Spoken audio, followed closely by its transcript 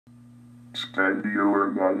Spend your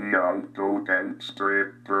money on go-tent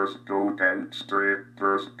strippers, go-tent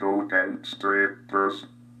strippers, go-tent strippers.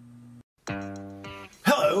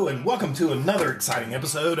 Hello, and welcome to another exciting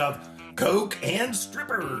episode of Coke and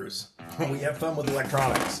Strippers. We have fun with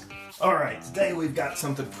electronics. Alright, today we've got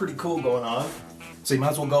something pretty cool going on, so you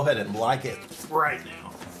might as well go ahead and like it right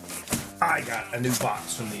now. I got a new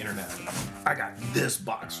box from the internet. I got this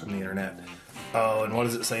box from the internet. Oh, and what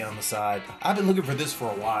does it say on the side? I've been looking for this for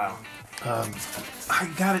a while. I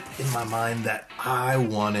got it in my mind that I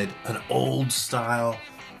wanted an old style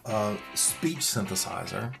speech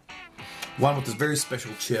synthesizer. One with this very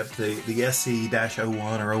special chip, the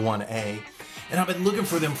SE-01 or 01A. And I've been looking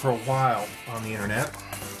for them for a while on the internet.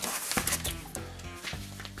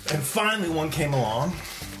 And finally one came along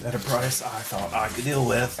at a price I thought I could deal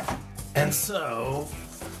with. And so,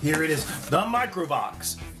 here it is, the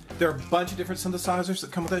Microvox. There are a bunch of different synthesizers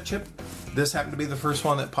that come with that chip. This happened to be the first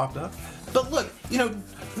one that popped up. But look, you know,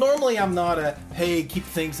 normally I'm not a, hey, keep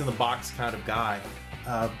things in the box kind of guy.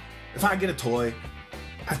 If I get a toy,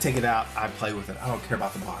 I take it out, I play with it. I don't care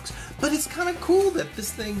about the box. But it's kind of cool that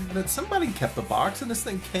this thing, that somebody kept the box and this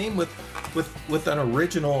thing came with an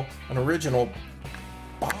original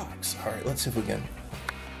box. All right, let's see if we can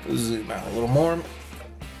zoom out a little more.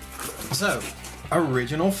 So,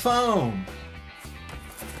 original foam.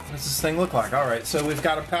 What does this thing look like? All right, so we've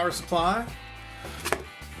got a power supply,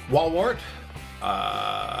 wall wart,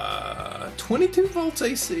 22 volts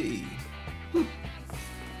AC. All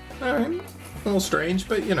right, a little strange,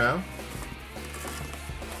 but you know.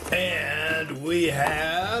 And we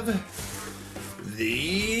have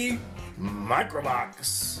the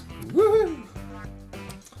Microvox. Woohoo!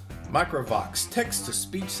 Microvox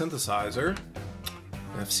text-to-speech synthesizer,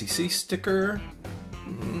 FCC sticker.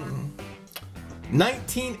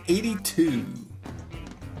 1982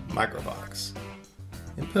 Microvox.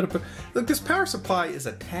 Input. Look, this power supply is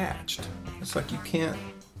attached. It's like you can't.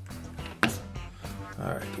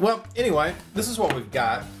 All right. Well, anyway, this is what we've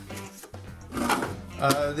got.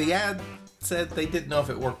 The ad said they didn't know if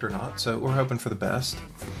it worked or not, so we're hoping for the best.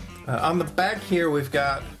 On the back here, we've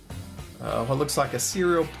got what looks like a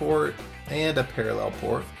serial port and a parallel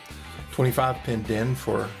port. 25 pin DIN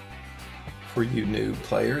for you new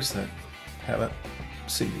players that haven't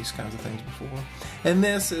seen these kinds of things before. And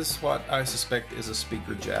this is what I suspect is a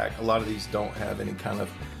speaker jack. A lot of these don't have any kind of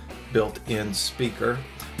built-in speaker.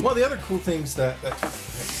 One of the other cool things that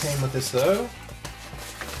came with this, though,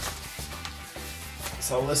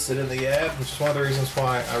 it's all listed in the ad, which is one of the reasons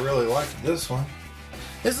why I really liked this one,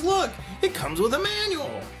 is look, it comes with a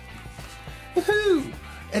manual. Woohoo!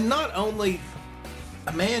 And not only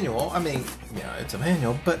a manual, I mean, yeah, it's a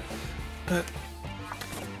manual, but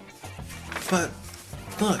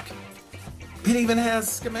look, it even has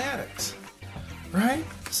schematics, right?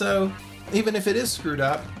 So even if it is screwed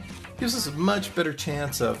up, it gives us a much better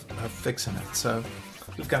chance of fixing it. So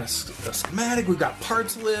we've got a schematic, we've got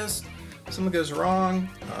parts list. If something goes wrong,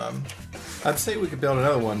 I'd say we could build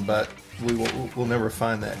another one, but we'll never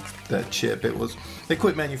find that chip. They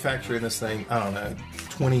quit manufacturing this thing, I don't know,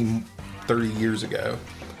 20, 30 years ago.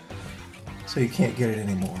 So you can't get it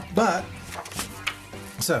anymore. But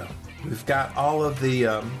so we've got all of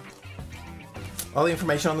the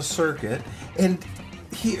information on the circuit, and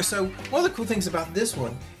here. So one of the cool things about this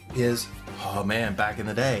one is, oh man, back in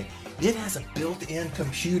the day, it has a built-in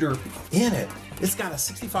computer in it. It's got a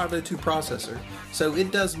 6502 processor, so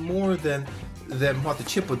it does more than what the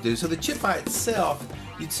chip would do. So the chip by itself,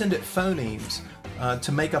 you'd send it phonemes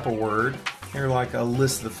to make up a word. Here, like a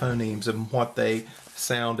list of the phonemes and what they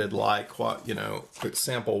sounded like, what, you know,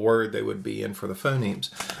 sample word they would be in for the phonemes.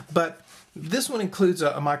 But this one includes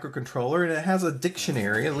a microcontroller, and it has a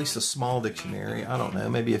dictionary, at least a small dictionary. I don't know,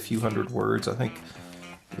 maybe a few hundred words, I think.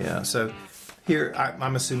 Yeah, so here,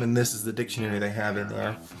 I'm assuming this is the dictionary they have in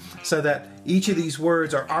there. So that each of these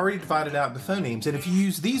words are already divided out into phonemes. And if you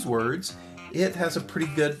use these words, it has a pretty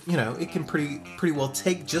good, you know, it can pretty well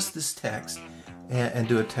take just this text and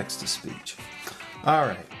do a text-to-speach. All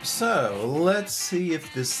right, so let's see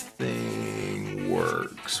if this thing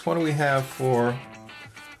works. What do we have for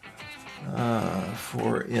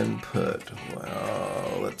input?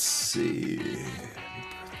 Well, let's see.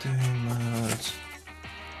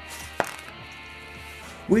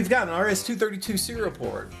 We've got an RS-232 serial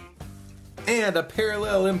port and a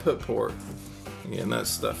parallel input port. Again, that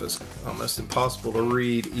stuff is almost impossible to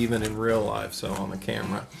read even in real life, so on the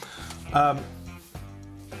camera.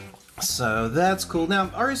 So that's cool. Now,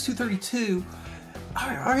 RS-232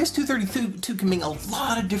 can mean a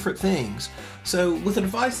lot of different things. So with a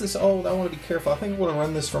device this old, I want to be careful. I think I want to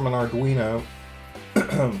run this from an Arduino.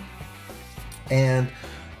 And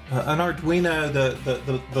an Arduino,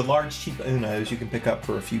 the large cheap Unos you can pick up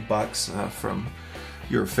for a few bucks from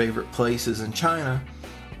your favorite places in China,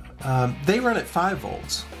 they run at 5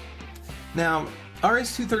 volts. Now,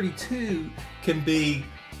 RS-232 can be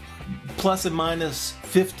plus and minus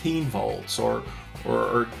 15 volts or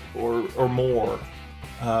more.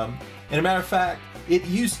 And a matter of fact, it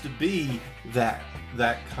used to be that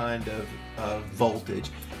kind of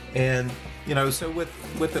voltage. And you know, so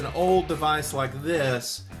with an old device like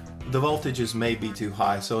this, the voltages may be too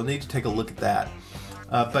high, so I'll need to take a look at that.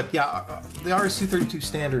 But yeah, the RS-232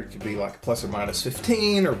 standard could be like plus or minus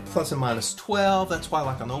 15 or plus or minus 12. That's why,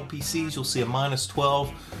 like on old PCs, you'll see a minus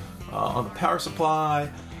 12 on the power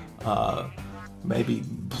supply. Maybe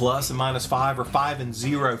plus and minus 5 or 5 and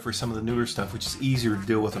 0 for some of the newer stuff, which is easier to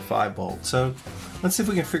deal with a 5 volt. So let's see if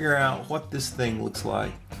we can figure out what this thing looks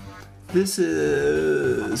like. This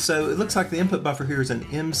is, so it looks like the input buffer here is an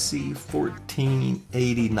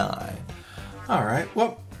MC1489. All right,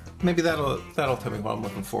 well, maybe that'll tell me what I'm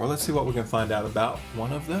looking for. Let's see what we can find out about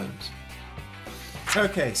one of those.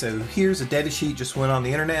 Okay, so here's a data sheet. Just went on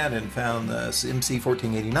the internet and found this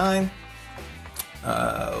MC1489.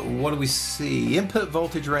 What do we see? Input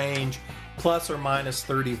voltage range plus or minus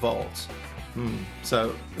 30 volts.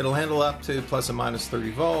 So it'll handle up to plus or minus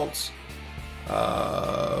 30 volts.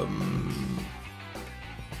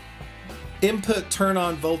 Input turn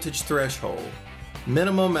on voltage threshold.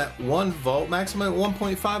 Minimum at 1 volt, maximum at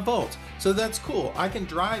 1.5 volts. So that's cool. I can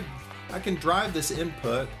drive this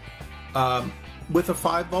input with a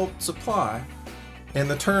 5 volt supply, and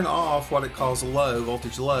the turn off, what it calls low,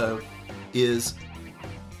 voltage low, is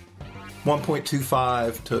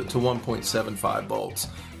 1.25 to 1.75 volts.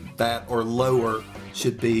 That or lower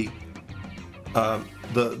should be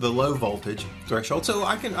the low voltage threshold. So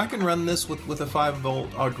I can run this with a 5 volt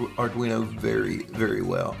Arduino very, very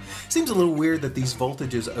well. Seems a little weird that these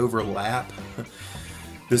voltages overlap.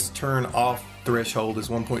 This turn off threshold is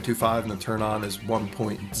 1.25 and the turn on is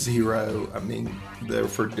 1.0. I mean, they're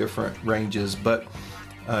for different ranges, but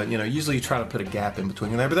you know, usually you try to put a gap in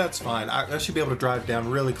between there, but that's fine. I should be able to drive down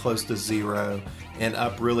really close to 0 and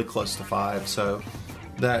up really close to 5, so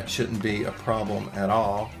that shouldn't be a problem at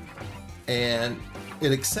all. And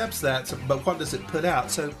it accepts that, so, but what does it put out?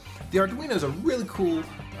 So the Arduino is a really cool,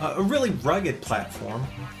 a really rugged platform,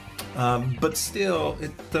 but still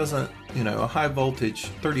it doesn't, you know, a high voltage,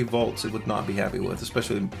 30 volts, it would not be happy with,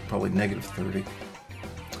 especially probably negative 30.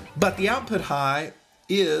 But the output high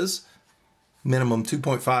is minimum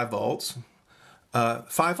 2.5 volts,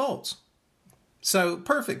 5 volts. So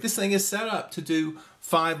perfect. This thing is set up to do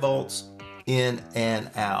 5 volts in and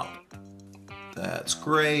out. That's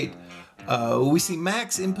great. We see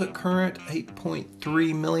max input current 8.3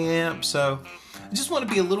 milliamps. So I just want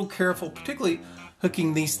to be a little careful, particularly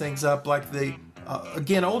hooking these things up like the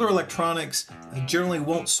again, older electronics generally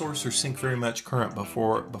won't source or sink very much current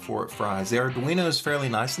before it fries. The Arduino is fairly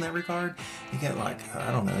nice in that regard. You get like,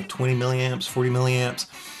 I don't know, 20 milliamps, 40 milliamps.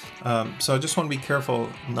 So I just want to be careful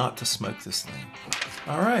not to smoke this thing.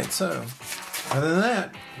 All right, so other than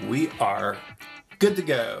that, we are good to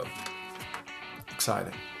go.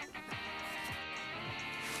 Excited.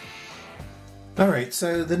 All right,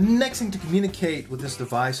 so the next thing to communicate with this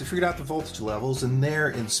device, we figured out the voltage levels and they're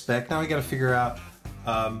in spec. Now we got to figure out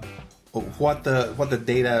what the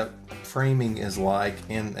data framing is like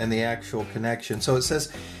and the actual connection. So it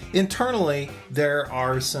says internally there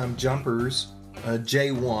are some jumpers,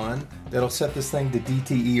 J1, that'll set this thing to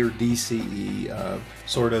DTE or DCE,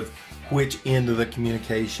 sort of which end of the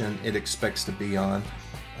communication it expects to be on.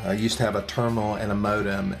 Used to have a terminal and a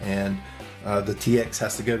modem, and the TX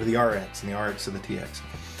has to go to the RX and the RX to the TX.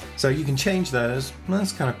 So you can change those. Well,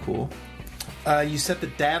 that's kind of cool. You set the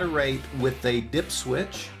data rate with a dip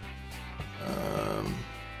switch.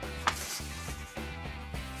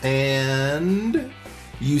 And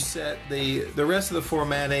you set the rest of the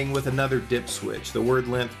formatting with another dip switch. The word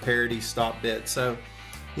length, parity, stop bit. So,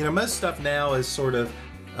 you know, most stuff now is sort of,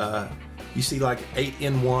 you see like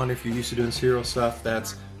 8N1 if you're used to doing serial stuff.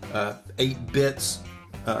 That's 8 bits.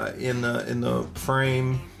 In the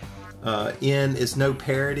frame. N is no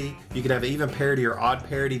parity. You could have even parity or odd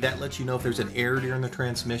parity. That lets you know if there's an error during the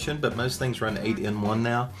transmission, but most things run 8N1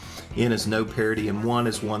 now. N is no parity and 1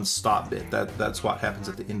 is 1 stop bit. That's what happens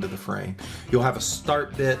at the end of the frame. You'll have a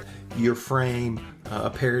start bit, your frame,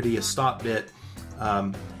 a parity, a stop bit,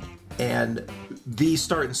 and these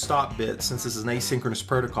start and stop bits, since this is an asynchronous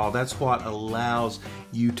protocol, that's what allows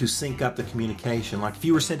you to sync up the communication. Like if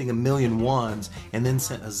you were sending a million ones and then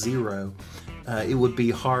sent a 0, it would be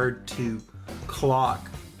hard to clock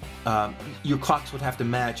your clocks would have to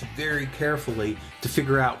match very carefully to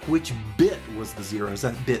figure out which bit was the 0. Is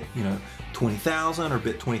that bit, 20,000 or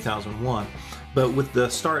bit 20,001? But with the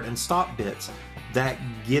start and stop bits, that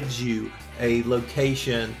gives you a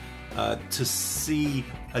location to see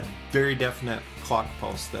a very definite clock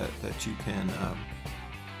pulse that you can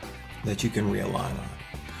realign on.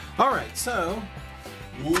 All right, so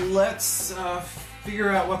let's figure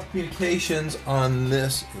out what the communications on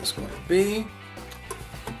this is going to be.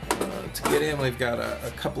 To get in, we've got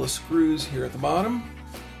a couple of screws here at the bottom.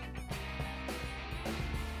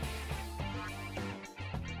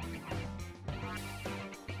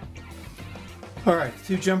 All right, the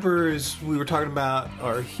two jumpers we were talking about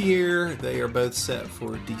are here. They are both set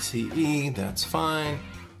for DCE, that's fine.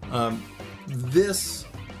 This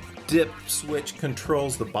dip switch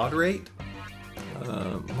controls the baud rate.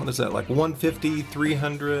 What is that, like 150,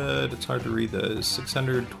 300, it's hard to read those,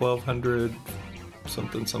 600, 1200,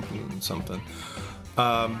 something.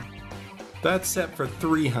 That's set for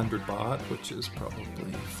 300 baud, which is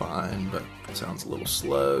probably fine, but it sounds a little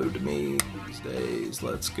slow to me these days.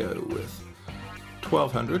 Let's go with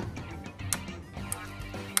 1200.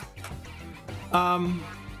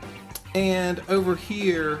 And over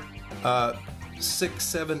here, 6,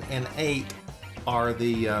 7, and 8 are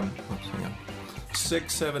the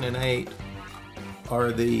 6, 7, and 8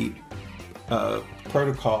 are the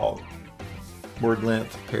protocol word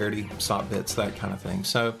length, parity, stop bits, that kind of thing.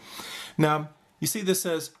 So now you see this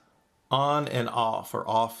says on and off, or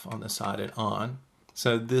off on the side and on.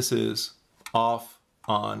 So this is off,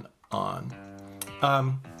 on, on.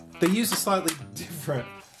 They use a slightly different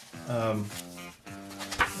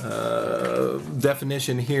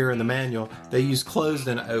definition here in the manual. They use closed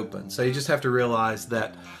and open. So you just have to realize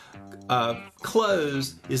that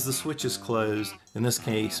closed is the switch is closed, in this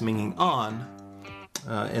case meaning on,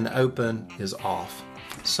 and open is off.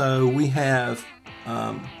 So we have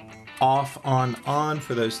off, on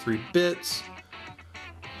for those 3 bits.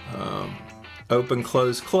 Open,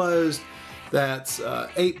 close, closed. That's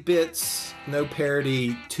 8 bits, no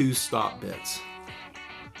parity, 2 stop bits.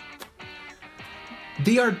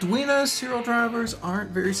 The Arduino serial drivers aren't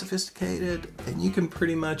very sophisticated, and you can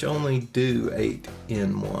pretty much only do 8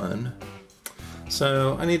 in 1.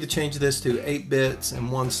 So I need to change this to 8 bits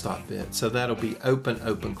and 1 stop bit. So that'll be open,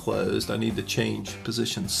 open, closed. I need to change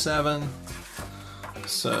position 7.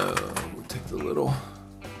 So we'll take the little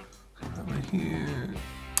over here.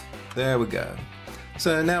 There we go.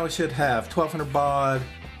 So now we should have 1200 baud,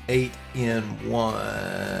 8 in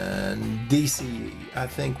 1 DCE. I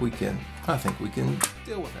think we can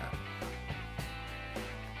deal with that.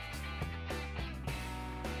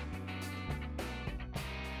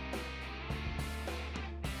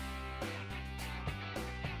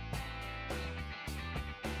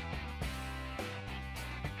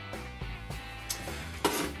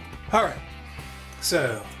 All right,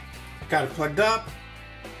 so got it plugged up.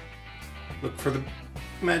 Look for the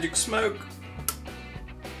magic smoke.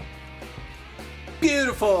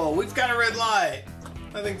 Beautiful, we've got a red light.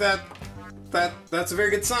 I think that's a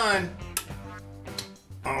very good sign.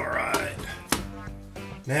 All right,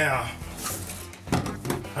 now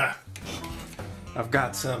I've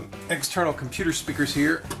got some external computer speakers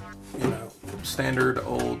here, standard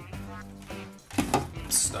old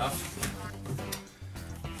stuff.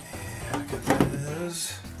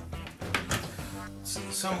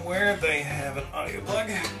 Somewhere they have an audio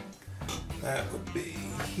plug. That would be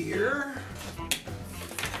here.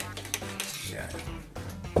 Yeah.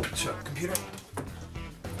 Shut up, computer.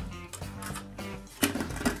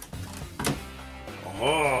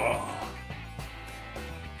 Oh.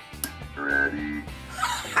 Ready.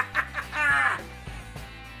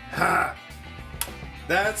 Ha.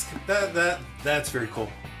 That's very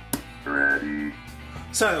cool. Ready.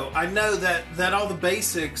 So I know that all the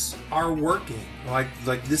basics are working. Like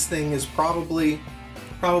this thing is probably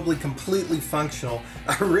completely functional.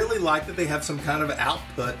 I really like that they have some kind of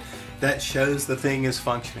output that shows the thing is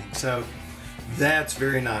functioning. So that's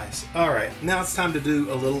very nice. All right, now it's time to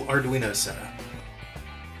do a little Arduino setup.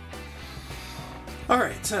 All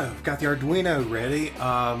right, so I've got the Arduino ready.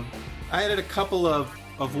 I added a couple of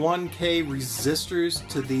 1K resistors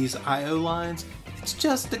to these I/O lines. It's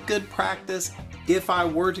just a good practice if I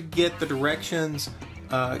were to get the directions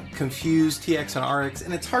confused, TX and RX,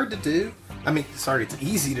 and it's hard to do. I mean, sorry, it's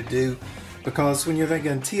easy to do, because when you're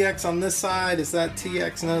thinking TX on this side, is that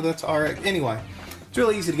TX? No, that's RX. Anyway, it's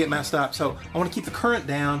really easy to get messed up, so I want to keep the current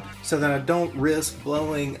down so that I don't risk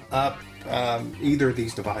blowing up either of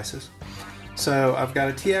these devices. So I've got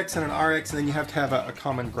a TX and an RX, and then you have to have a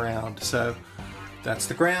common ground. So that's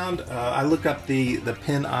the ground. I look up the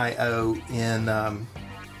pin I/O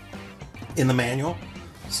in the manual.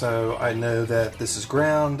 So I know that this is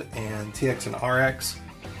ground and TX and RX.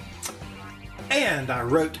 And I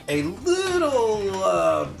wrote a little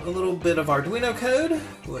bit of Arduino code,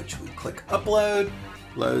 which we click upload,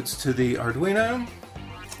 loads to the Arduino.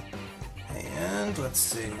 And let's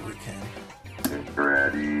see, we can. It's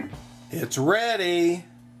ready. It's ready.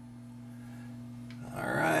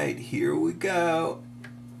 All right, here we go.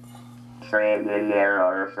 Frame in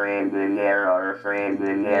error, frame in error, frame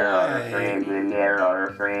in error, frame in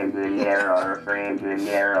error, frame in error, frame in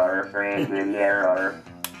error, frame in error.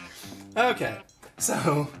 Okay,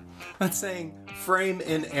 so that's saying frame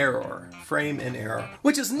in error,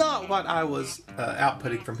 which is not what I was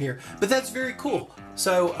outputting from here, but that's very cool.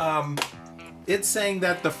 So it's saying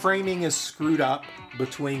that the framing is screwed up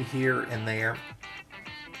between here and there.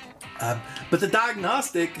 But the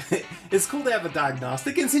diagnostic, it's cool to have a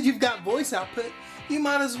diagnostic, and since you've got voice output, you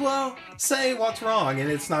might as well say what's wrong,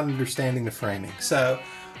 and it's not understanding the framing. So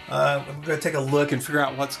I'm going to take a look and figure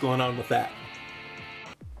out what's going on with that.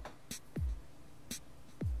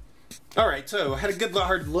 Alright, so I had a good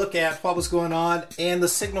hard look at what was going on, and the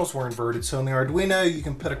signals were inverted. So in the Arduino, you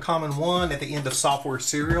can put a common 1 at the end of software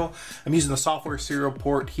serial. I'm using the software serial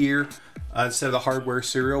port here instead of the hardware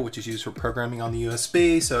serial, which is used for programming on the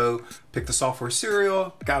USB. So pick the software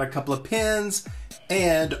serial, got a couple of pins,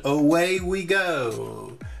 and away we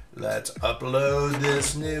go. Let's upload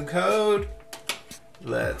this new code.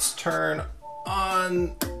 Let's turn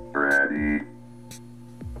on. Ready.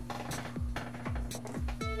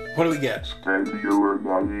 What do we get? Spend your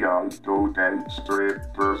money on totem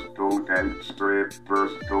strippers, totem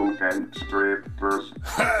strippers, totem strippers.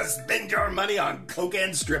 Spend your money on Coke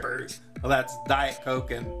and strippers. Well, that's Diet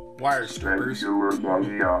Coke and wire strippers. Spend your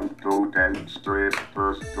money on totem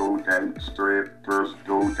strippers, totem strippers,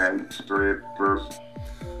 totem strippers.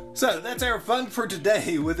 So that's our fun for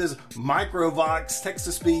today with this Microvox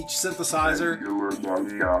text-to-speech synthesizer. Spend your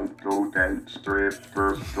money on totem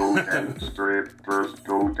strippers, totem strippers,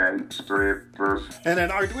 totem strippers. And an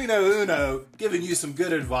Arduino Uno giving you some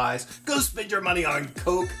good advice. Go spend your money on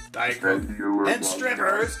Coke, Diet Coke, and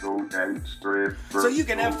strippers, so you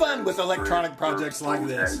can have fun with electronic projects like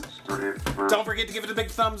this. Don't forget to give it a big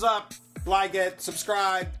thumbs up, like it,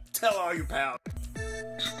 subscribe, tell all your pals.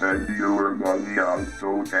 Spend your money on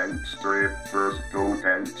totem strippers,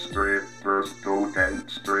 totem strippers, totem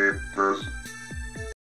strippers.